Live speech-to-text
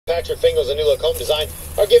Patrick Fingal's and New Look Home Design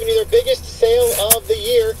are giving you their biggest sale of the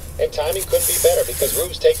year, and timing couldn't be better because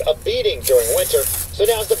roofs take a beating during winter, so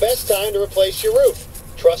now's the best time to replace your roof.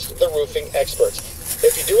 Trust the roofing experts.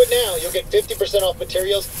 If you do it now, you'll get 50% off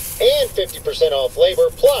materials and 50% off labor,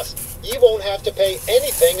 plus you won't have to pay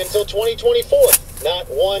anything until 2024. Not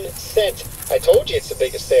 1 cent. I told you it's the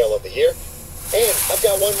biggest sale of the year. And I've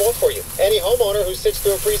got one more for you. Any homeowner who sits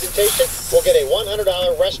through a presentation will get a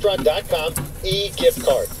 $100 restaurant.com e-gift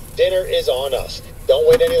card. Dinner is on us. Don't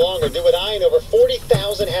wait any longer. Do what I and over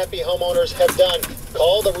 40,000 happy homeowners have done.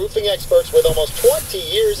 Call the roofing experts with almost 20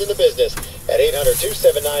 years in the business at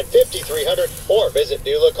 800-279-5300 or visit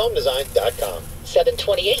newlookhomedesign.com.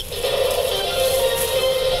 728.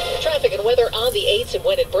 Traffic and weather on the 8s and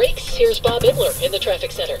when it breaks. Here's Bob Ibler in the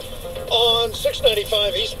traffic center. On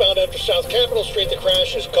 695 eastbound after South Capitol Street, the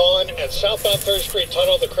crash is gone. At southbound 3rd Street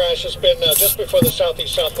Tunnel, the crash has been just before the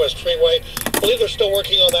Southeast-Southwest Freeway. I believe they're still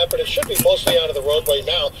working on that, but it should be mostly out of the roadway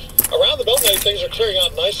now. Around the Beltway, things are clearing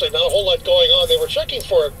out nicely. Not a whole lot going on. They were checking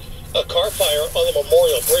for a car fire on the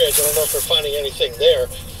Memorial Bridge. I don't know if they're finding anything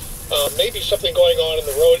there. Maybe something going on in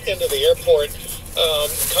the road into the airport,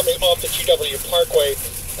 coming off the GW Parkway.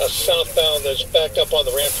 Southbound that's backed up on the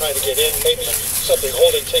ramp trying to get in, maybe something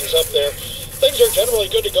holding things up there. Things are generally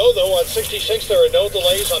good to go, though. On 66, there are no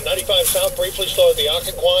delays. On 95 South, briefly slow at the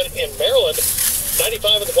Occoquan in Maryland.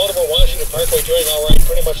 95 at the Baltimore-Washington Parkway doing all right.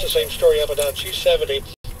 Pretty much the same story up and down 270.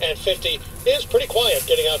 And 50 is pretty quiet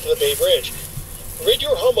getting out to the Bay Bridge. Rid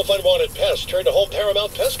your home of unwanted pests. Turn to Home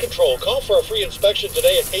Paramount Pest Control. Call for a free inspection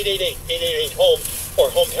today at 888-888-HOME or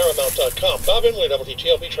homeparamount.com. Bob Imley,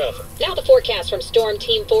 WTOP Traffic. Now the forecast from Storm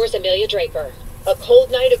Team 4's Amelia Draper. A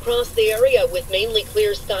cold night across the area with mainly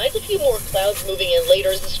clear skies. A few more clouds moving in later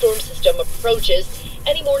as the storm system approaches.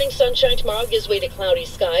 Any morning sunshine tomorrow gives way to cloudy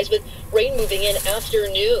skies with rain moving in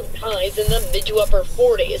afternoon. Highs in the mid to upper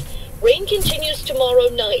 40s. Rain continues tomorrow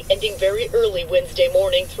night, ending very early Wednesday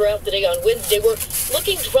morning. Throughout the day on Wednesday, we're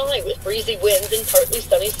looking dry with breezy winds and partly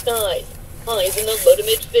sunny skies. Highs in the low to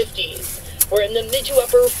mid-50s. We're in the mid to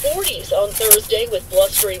upper 40s on Thursday with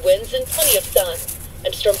blustery winds and plenty of sun.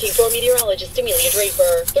 I'm Storm Team 4 meteorologist Amelia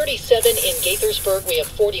Draper. 37 in Gaithersburg. We have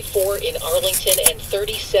 44 in Arlington and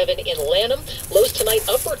 37 in Lanham. Lows tonight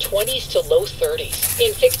upper 20s to low 30s.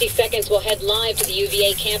 In 60 seconds, we'll head live to the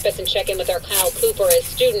UVA campus and check in with our Kyle Cooper as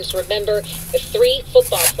students remember the 3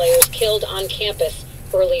 football players killed on campus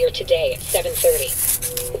earlier today at 7:30.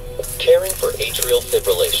 Caring for atrial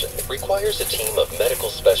fibrillation requires a team of medical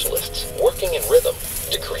specialists working in rhythm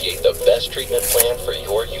to create the best treatment plan for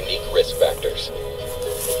your unique risk factors.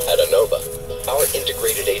 At Inova, our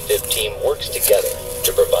integrated AFib team works together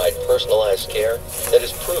to provide personalized care that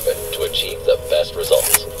is proven to achieve the best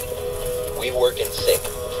results. We work in sync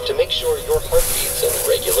to make sure your heart beats in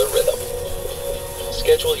regular rhythm.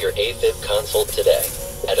 Schedule your AFib consult today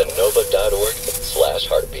at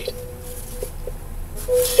inova.org/heartbeat.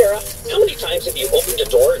 Sarah, how many times have you opened a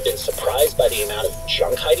door and been surprised by the amount of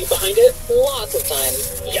junk hiding behind it? Lots of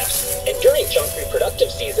times. Yes, and during junk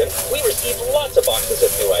reproductive season, we receive lots of boxes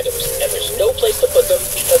of new items, and there's no place to put them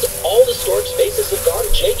because all the storage spaces have gone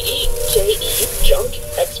JE. JE? Junk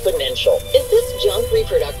Exponential. Is this junk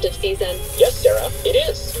reproductive season? Yes, Sarah, it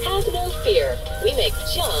is. Have no fear. We make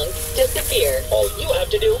junk disappear. All you have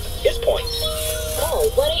to do is point. Call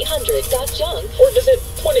 1-800-GOT-JUNK Or visit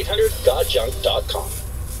 1-800-GOTJUNK.com.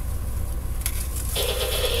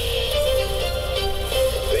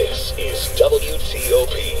 This is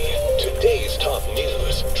WTOP. Today's top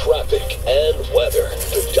news, traffic, and weather.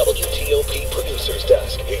 The WTOP Producers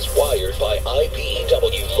Desk is wired by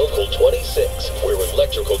IBEW Local 26, where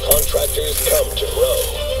electrical contractors come to grow.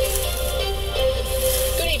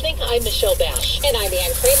 Good evening, I'm Michelle Bash. And I'm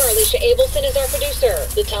Ann Kramer. Alicia Abelson is our producer.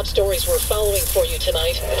 The top stories we're following for you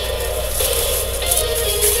tonight.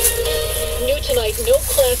 New tonight, no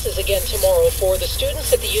classes again tomorrow for the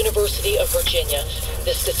students at the University of Virginia.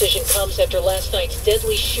 This decision comes after last night's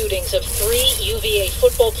deadly shootings of 3 UVA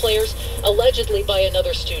football players, allegedly by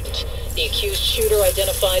another student. The accused shooter,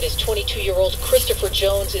 identified as 22-year-old Christopher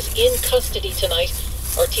Jones, is in custody tonight.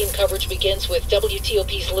 Our team coverage begins with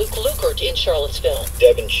WTOP's Luke Lukert in Charlottesville.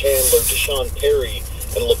 Devin Chandler, Deshaun Perry,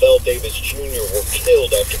 and Lavelle Davis Jr. were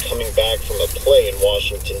killed after coming back from a play in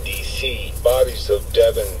Washington, D.C. Bodies of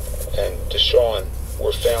Devin and Deshaun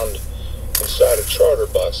were found inside a charter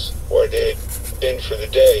bus where they had been for the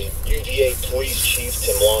day. UVA Police Chief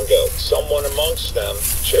Tim Longo. Someone amongst them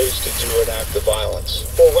chose to do an act of violence.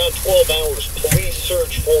 For around 12 hours, police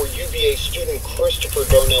searched for UVA student Christopher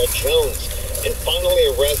Darnell Jones and finally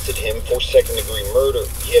arrested him for second-degree murder.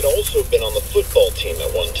 He had also been on the football team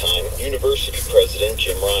at one time. University President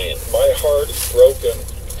Jim Ryan. My heart is broken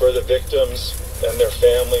for the victims and their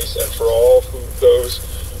families, and for all those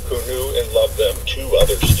who knew and loved them. 2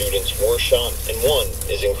 other students were shot, and 1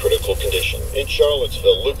 is in critical condition. In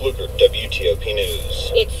Charlottesville, Luke Luker, WTOP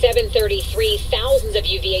News. It's 7:33. Thousands of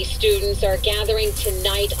UVA students are gathering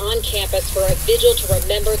tonight on campus for a vigil to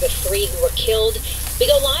remember the 3 who were killed. We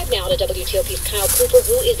go live now to WTOP's Kyle Cooper,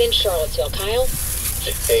 who is in Charlottesville. Kyle?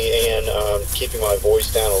 Hey, Ann, keeping my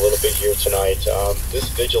voice down a little bit here tonight. This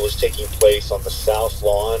vigil is taking place on the South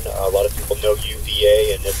Lawn. A lot of people know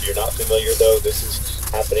UVA, and if you're not familiar, though, this is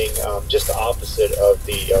happening just opposite of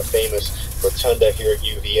the famous rotunda here at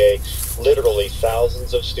UVA. Literally,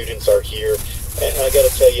 thousands of students are here. And I got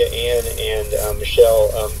to tell you, Ann and Michelle,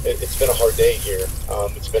 it's been a hard day here.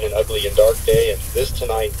 It's been an ugly and dark day, and this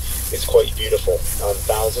tonight is quite beautiful.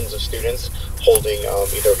 Thousands of students holding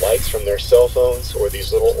either lights from their cell phones or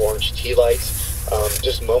these little orange tea lights.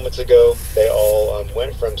 Just moments ago, they all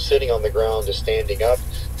went from sitting on the ground to standing up,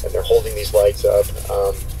 and they're holding these lights up.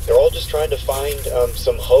 They're all just trying to find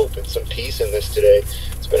some hope and some peace in this today.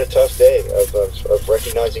 It's been a tough day of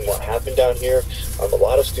recognizing what happened down here. A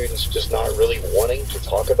lot of students just not really wanting to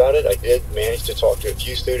talk about it. I did manage to talk to a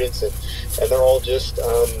few students, and they're all just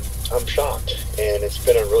I'm shocked, and it's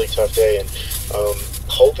been a really tough day. And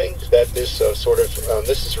hoping that this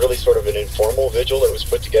this is really sort of an informal vigil that was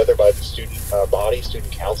put together by the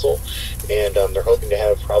student council, and they're hoping to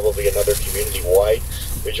have probably another community-wide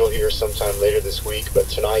vigil here sometime later this week. But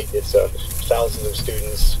tonight it's thousands of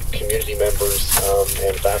students, community members,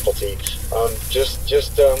 and faculty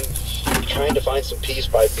just trying to find some peace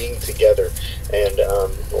by being together and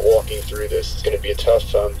walking through this. It's going to be a tough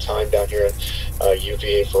time down here at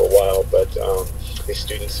UVA for a while, but these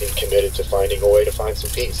students seem committed to finding a way to find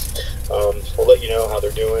some peace. We'll let you know how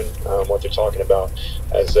they're doing, what they're talking about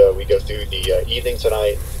as we go through the evening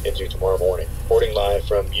tonight into tomorrow morning. Reporting live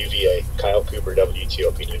from UVA, Kyle Cooper,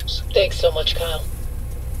 WTOP News. Thanks so much, Kyle.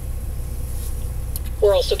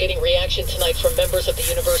 We're also getting reaction tonight from members of the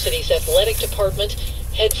university's athletic department.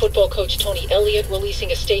 Head football coach Tony Elliott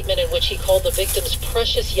releasing a statement in which he called the victims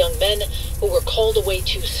precious young men who were called away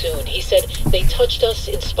too soon. He said they touched us,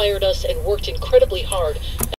 inspired us, and worked incredibly hard